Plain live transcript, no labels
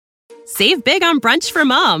Save big on brunch for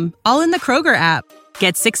mom, all in the Kroger app.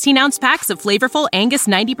 Get 16-ounce packs of flavorful Angus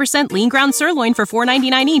 90% lean ground sirloin for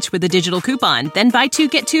 $4.99 each with a digital coupon. Then buy 2,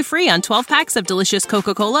 get 2 free on 12 packs of delicious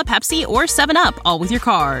Coca-Cola, Pepsi, or 7-Up, all with your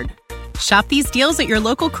card. Shop these deals at your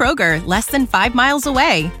local Kroger, less than 5 miles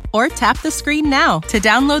away. Or tap the screen now to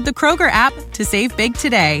download the Kroger app to save big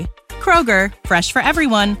today. Kroger, fresh for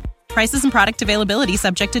everyone. Prices and product availability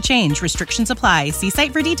subject to change. Restrictions apply. See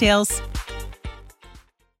site for details.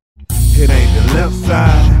 It ain't the left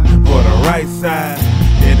side or the right side,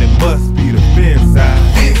 then it must be the fin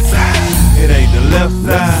side. Inside. It ain't the left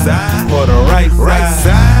side or the right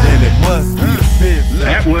side, then it must be the fin side.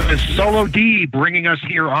 That was Solo D bringing us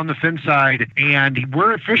here on the fin side, and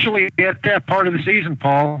we're officially at that part of the season,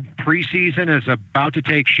 Paul. Preseason is about to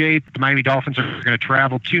take shape. The Miami Dolphins are going to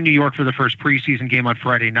travel to New York for the first preseason game on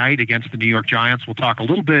Friday night against the New York Giants. We'll talk a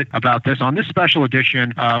little bit about this on this special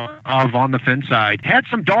edition of On the Fin Side. Had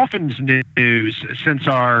some Dolphins news since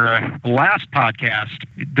our last podcast.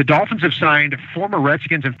 The Dolphins have signed former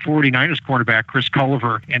Redskins and 49ers cornerback Chris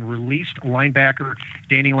Culliver and released linebacker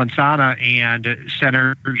Danny Lansana and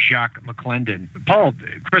center Jacques McClendon. Paul,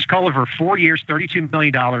 Chris Culliver, 4 years, $32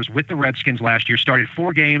 million with the Redskins last year, started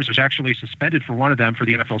 4 games, was actually suspended for one of them for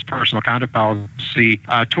the NFL's personal conduct policy,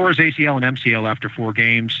 tore his ACL and MCL after 4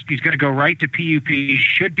 games. He's going to go right to PUP,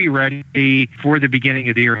 should be ready for the beginning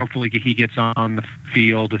of the year. Hopefully he gets on the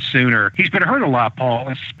field sooner. He's been hurt a lot,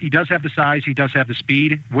 Paul. He does have the size, he does have the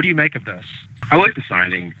speed. What do you make of this? I like the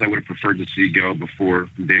signing. I would have preferred to see go before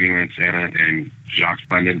Danny Lansana and Jacques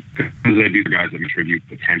McClendon, because they'd be the guys that contribute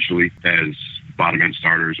potentially as bottom-end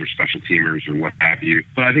starters or special teamers or what have you.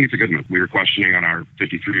 But I think it's a good move. We were questioning on our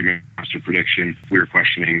 53 master prediction. We were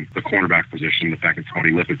questioning the cornerback position, the fact that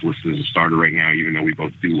Tony Lippett's listed as a starter right now, even though we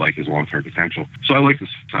both do like his long-term potential. So I like this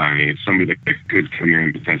signing. It's somebody that could come in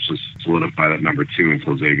and potentially solidify that number 2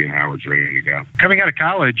 until Xavier Howard's ready to go. Coming out of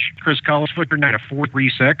college, Chris Culliver had a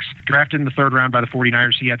 4.36, drafted in the 3rd round by the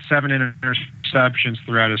 49ers. He had 7 interceptions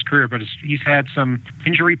throughout his career, but he's had some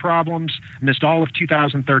injury problems, missed all of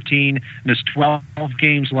 2013, missed 12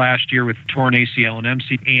 games last year with torn ACL and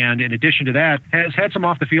MCL, and in addition to that, has had some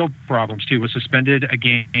off-the-field problems too. Was suspended a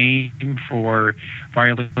game for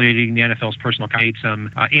violating the NFL's personal code, made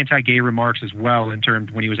some anti-gay remarks as well in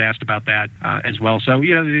terms when he was asked about that as well. So,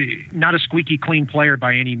 not a squeaky clean player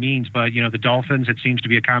by any means, but, the Dolphins, it seems to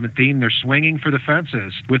be a common theme. They're swinging for the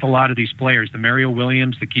fences with a lot of these players, the Mario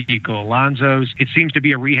Williams, the Kiko Alonsos. It seems to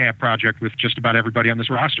be a rehab project with just about everybody on this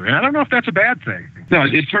roster, and I don't know if that's a bad thing. No,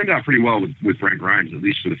 it turned out pretty well with Frank Grimes, at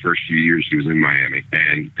least for the first few years he was in Miami.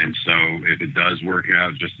 And so if it does work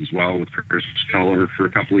out just as well with Chris Culliver for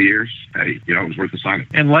a couple of years, hey, it was worth the signing.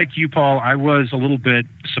 And like you, Paul, I was a little bit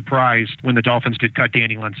surprised when the Dolphins did cut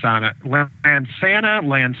Danny Lansana.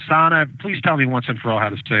 Lansana, please tell me once and for all how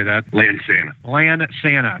to say that.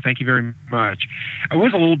 Lansana, thank you very much. I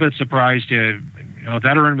was a little bit surprised a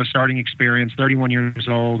veteran with starting experience, 31 years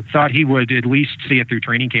old, thought he would at least see it through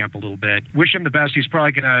training camp a little bit. Wish him the best. He's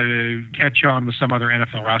probably going to catch on with some other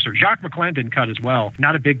NFL roster. Jacques McClendon cut as well.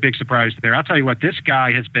 Not a big surprise there. I'll tell you what, this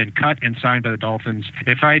guy has been cut and signed by the Dolphins,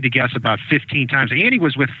 if I had to guess, about 15 times. And he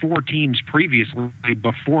was with 4 teams previously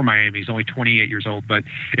before Miami. He's only 28 years old. But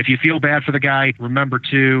if you feel bad for the guy, remember,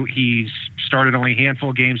 too, he's started only a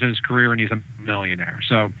handful of games in his career, and he's a millionaire.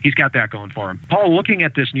 So he's got that going for him. Paul, looking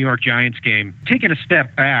at this New York Giants game, taking a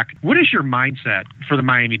step back, what is your mindset for the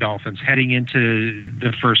Miami Dolphins heading into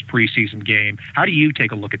the first preseason game? How do you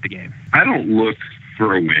take a look at the game? I don't look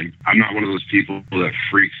for a win. I'm not one of those people that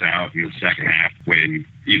freaks out in the second half when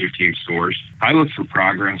either team scores. I look for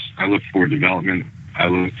progress. I look for development. I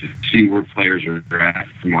look to see where players are at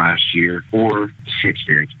from last year or some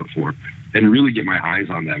experience before, and really get my eyes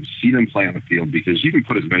on them, see them play on the field, because you can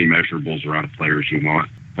put as many measurables around a player as you want.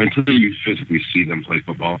 Until you physically see them play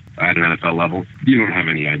football at an NFL level, you don't have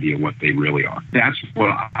any idea what they really are. That's what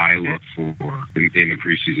I look for in the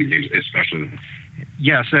preseason games, especially.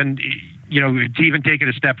 Yes, and to even take it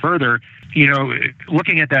a step further,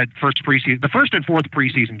 looking at that first preseason, the first and fourth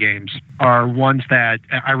preseason games are ones that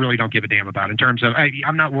I really don't give a damn about in terms of,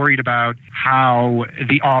 I'm not worried about how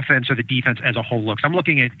the offense or the defense as a whole looks. I'm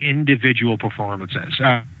looking at individual performances.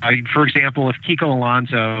 For example, if Kiko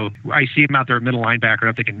Alonso, I see him out there at middle linebacker,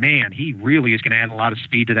 I'm thinking, man, he really is going to add a lot of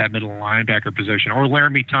speed to that middle linebacker position. Or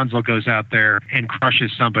Laramie Tunsil goes out there and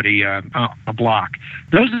crushes somebody a block.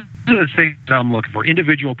 Those are the things I'm looking for.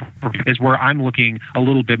 Individual is where I'm looking a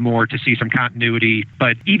little bit more to see some continuity.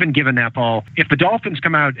 But even given that, Paul, if the Dolphins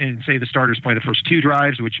come out and say the starters play the first 2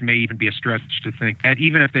 drives, which may even be a stretch to think that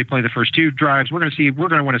even if they play the first 2 drives, we're going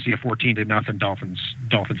to want to see a 14-0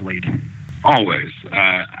 Dolphins lead. Always.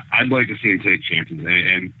 I'd like to see him take chances,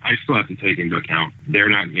 and I still have to take into account they're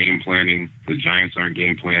not game planning. The Giants aren't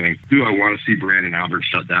game planning. Do I want to see Brandon Albert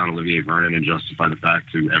shut down Olivier Vernon and justify the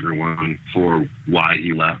fact to everyone for why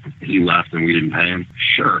he left? He left and we didn't pay him?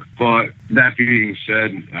 Sure. But that being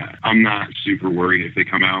said, I'm not super worried if they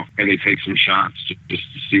come out and they take some shots just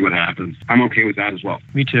to see what happens. I'm okay with that as well.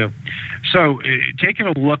 Me too. So taking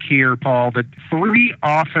a look here, Paul, the 3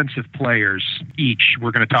 offensive players each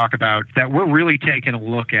we're going to talk about that we're really taking a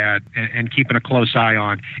look at and keeping a close eye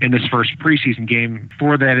on in this first preseason game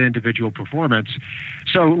for that individual performance.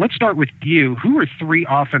 So let's start with you. Who are 3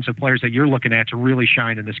 offensive players that you're looking at to really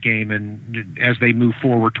shine in this game and as they move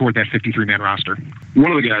forward toward that 53-man roster?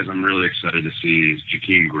 One of the guys I'm really excited to see is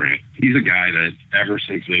Jakeem Grant. He's a guy that ever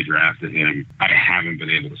since they drafted him, I haven't been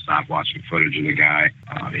able to stop watching footage of the guy.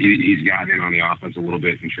 He's gotten in on the offense a little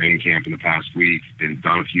bit in training camp in the past week and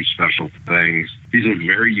done a few special things. He's a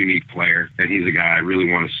very unique player, and he's a guy I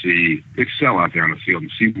really want to see excel out there on the field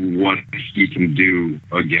and see what he can do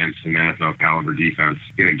against an NFL caliber defense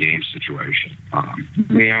in a game situation.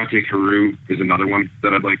 Leonte Carroo is another one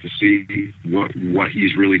that I'd like to see what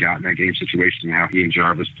he's really got in that game situation and how he and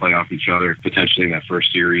Jarvis play off each other, potentially in that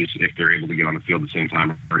first series if they're able to get on the field at the same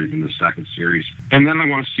time or even the second series. And then I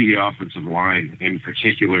want to see the offensive line, in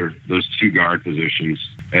particular those 2 guard positions.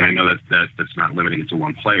 And I know that's not limiting it to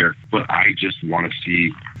one player, but I just want to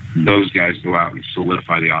see those guys go out and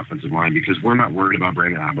solidify the offensive line because we're not worried about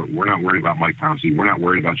Brandon Abbott. We're not worried about Mike Pouncey. We're not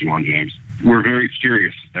worried about Juwan James. We're very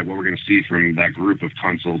curious at what we're going to see from that group of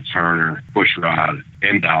Tunsil, Turner, Bushrod,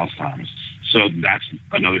 and Dallas Thomas. So that's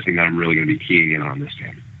another thing that I'm really going to be keying in on this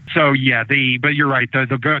game. So, yeah, but you're right.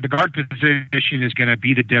 The guard position is going to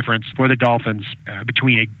be the difference for the Dolphins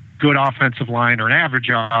between a good offensive line or an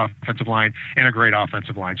average offensive line and a great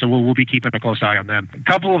offensive line. So we'll be keeping a close eye on them. A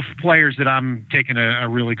couple of players that I'm taking a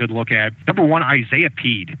really good look at. Number 1, Isaiah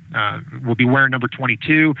Pead will be wearing number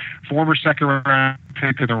 22, former second-round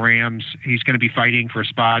pick of the Rams. He's going to be fighting for a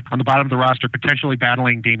spot on the bottom of the roster, potentially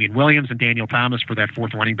battling Damian Williams and Daniel Thomas for that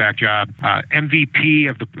 4th running back job. MVP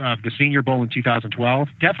of the Senior Bowl in 2012.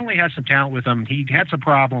 Definitely has some talent with him. He had some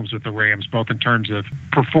problems with the Rams, both in terms of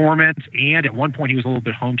performance and at one point he was a little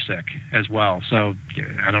bit homesick as well. So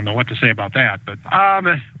I don't know what to say about that. But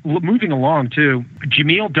moving along too,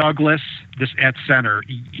 Jamil Douglas, this at center,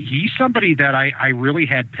 he's somebody that I really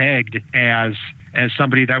had pegged as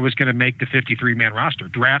somebody that was going to make the 53-man roster.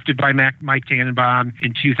 Drafted by Mike Tannenbaum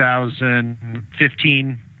in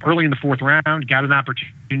 2015, early in the 4th round, got an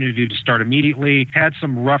opportunity to start immediately, had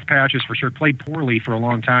some rough patches for sure, played poorly for a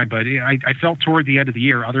long time, but I felt toward the end of the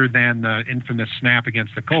year, other than the infamous snap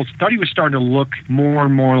against the Colts, thought he was starting to look more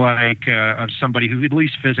and more like somebody who at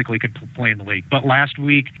least physically could play in the league. But last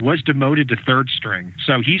week was demoted to 3rd string.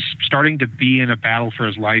 So he's starting to be in a battle for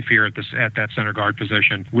his life here at that center guard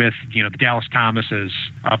position with, the Dallas Thomases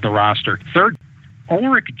of the roster. 3rd,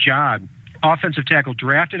 Ulrich John, offensive tackle,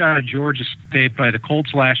 drafted out of Georgia State by the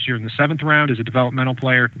Colts last year in the 7th round as a developmental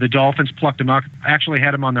player. The Dolphins plucked him up, actually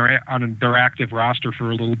had him on their active roster for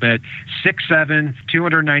a little bit. 6'7",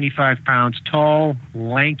 295 pounds, tall,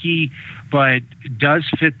 lanky, but does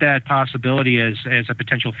fit that possibility as a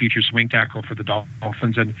potential future swing tackle for the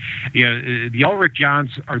Dolphins. And the Ulrich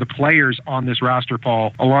Johns are the players on this roster,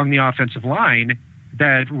 Paul, along the offensive line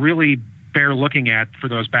that really bear looking at for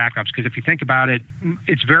those backups, because if you think about it,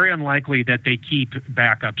 it's very unlikely that they keep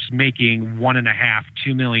backups making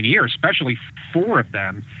 $1.5–2 million a year, especially 4 of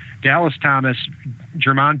them: Dallas Thomas,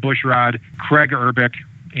 Jermon Bushrod, Craig Urbick,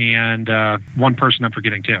 and one person I'm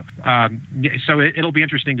forgetting too. So it'll be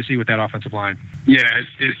interesting to see with that offensive line. Yeah,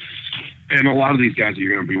 it's and a lot of these guys that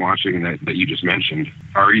you're going to be watching that you just mentioned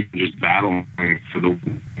are even just battling for the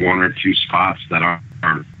 1 or 2 spots that are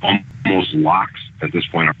almost locks at this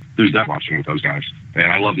point. There's depth watching with those guys.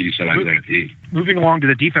 And I love that you said Isaiah Pead. Moving along to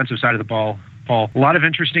the defensive side of the ball, Paul, a lot of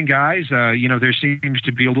interesting guys. There seems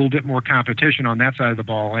to be a little bit more competition on that side of the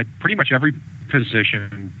ball at pretty much every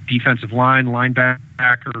position: defensive line,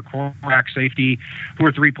 linebacker, cornerback, safety. Who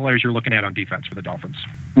are 3 players you're looking at on defense for the Dolphins?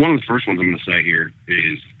 One of the first ones I'm going to say here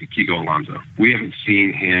is Kiko Alonso. We haven't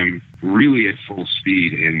seen him really at full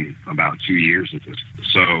speed in about 2 years at this.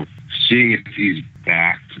 So seeing if he's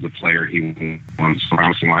back to the player he wants,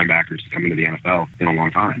 promising linebackers to come into the NFL in a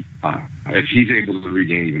long time. If he's able to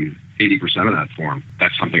regain even 80% of that form,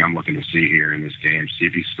 that's something I'm looking to see here in this game, see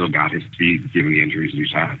if he's still got his speed given the injuries that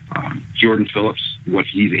he's had. Jordan Phillips, what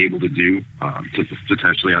he's able to do to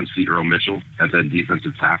potentially unseat Earl Mitchell at that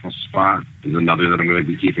defensive tackle spot is another that I'm going to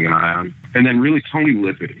be keeping an eye on. And then really Tony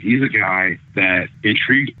Lippett, he's a guy that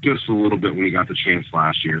intrigued us a little bit when he got the chance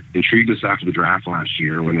last year, intrigued us after the draft last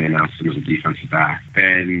year when they announced him as a defensive back. back,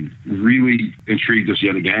 and really intrigued us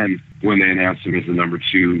yet again when they announced him as the number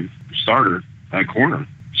 2 starter at corner.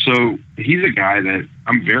 So he's a guy that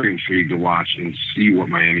I'm very intrigued to watch and see what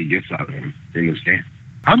Miami gets out of him in this game.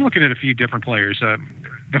 I'm looking at a few different players.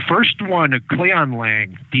 The first one, Cleon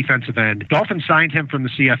Lang, defensive end. Dolphins signed him from the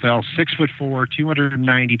CFL, 6'4",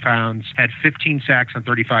 290 pounds, had 15 sacks on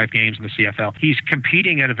 35 games in the CFL. He's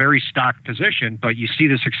competing at a very stock position, but you see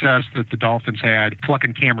the success that the Dolphins had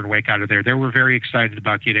plucking Cameron Wake out of there. They were very excited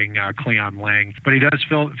about getting Cleon Lang, but he does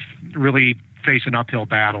really face an uphill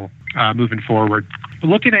battle moving forward.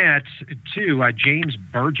 Looking at, too, James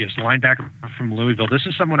Burgess, linebacker from Louisville. This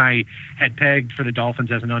is someone I had pegged for the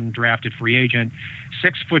Dolphins as an undrafted free agent.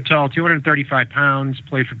 6 foot tall, 235 pounds,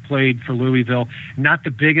 played for Louisville. Not the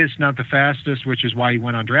biggest, not the fastest, which is why he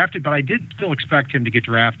went undrafted, but I did still expect him to get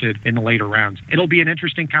drafted in the later rounds. It'll be an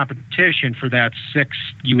interesting competition for that 6,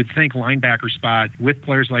 you would think, linebacker spot with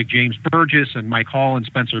players like James Burgess and Mike Hall and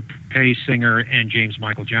Spencer Singer and James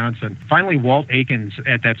Michael Johnson. Finally, Walt Aikens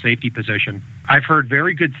at that safety position. I've heard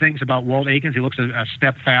very good things about Walt Aikens. He looks a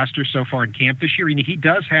step faster so far in camp this year. And he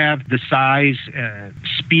does have the size,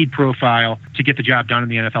 speed profile to get the job done in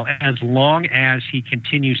the NFL, as long as he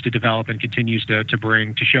continues to develop and continues to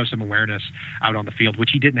show some awareness out on the field,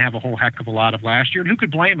 which he didn't have a whole heck of a lot of last year. And who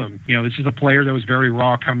could blame him? This is a player that was very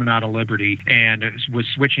raw coming out of Liberty and was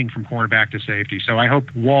switching from cornerback to safety. So I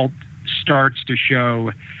hope Walt starts to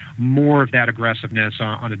show more of that aggressiveness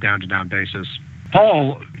on a down-to-down basis.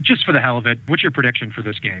 Paul, just for the hell of it, what's your prediction for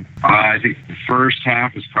this game? I think the first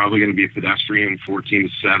half is probably going to be a pedestrian,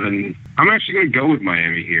 14-7. I'm actually going to go with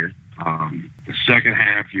Miami here. The second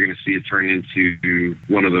half, you're going to see it turn into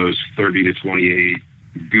one of those 30-28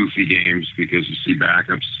 goofy games because you see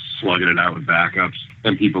backups slugging it out with backups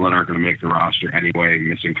and people that aren't going to make the roster anyway,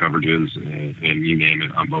 missing coverages and you name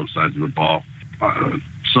it on both sides of the ball.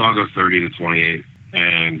 So I'll go 30-28,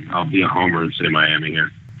 and I'll be a homer and say Miami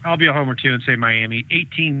here. I'll be a homer, too, and say Miami,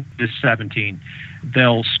 18-17.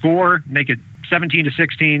 They'll score, make it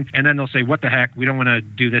 17-16, and then they'll say, what the heck, we don't want to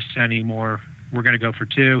do this anymore. We're going to go for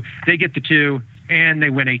 2. They get the 2, and they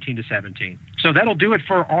win 18-17. So that'll do it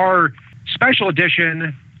for our special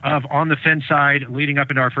edition of On the Fin Side leading up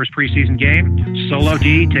into our first preseason game. Solo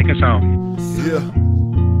D, take us home. Yeah.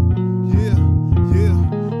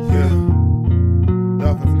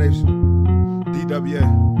 Dolphins Nation,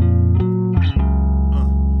 DWA.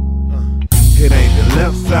 It ain't the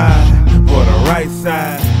left side or the right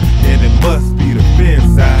side, then it must be the fin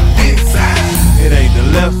side. Inside. It ain't the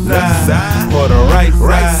left side or the right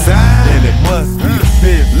side, then it must be the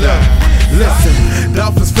fin side. Listen,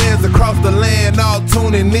 Dolphins fans across the land all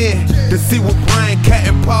tuning in to see what Brian, Cat,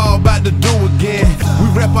 and Paul about to do again. We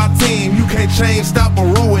rep our team, you can't change, stop, or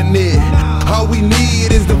ruin it. All we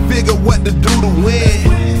need is to figure what to do to win.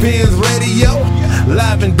 Fins Radio,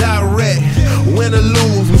 live and direct. Win or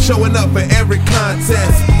lose, we showing up for every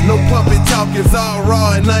contest. No puppet talk, it's all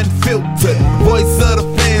raw and unfiltered. Voice of the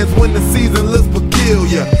fans when the season looks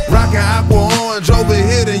peculiar. Rockin' aqua orange over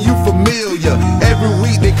here, then you familiar. Every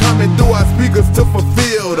week they coming through our speakers to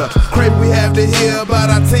fulfill the crave we have to hear about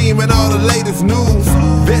our team and all the latest news.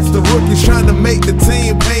 Vets the rookies trying to make the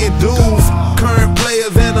team, paying dues. Current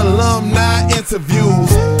players and alumni interviews.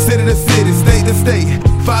 City to city, state to state,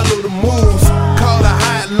 follow the moves. Call the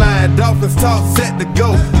hotline, Dolphins talk set to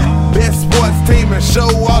go. Best sports team and show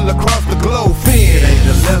all across the globe. It ain't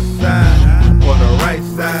the left side or the right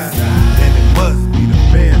side, then it must be the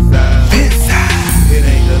fin side. It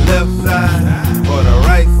ain't the left side or the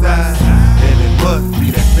right side, then it must be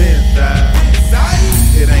the fin side.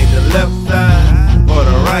 It ain't the left side or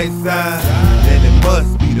the right side, then it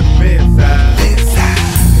must be the fin side.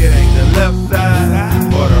 It ain't the left side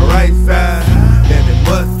or the right side, then it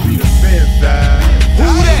must be the fin side. Who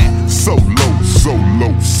that? So low, so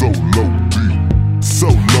low, so low, D. So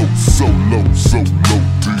low, so low, so low,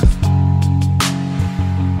 D.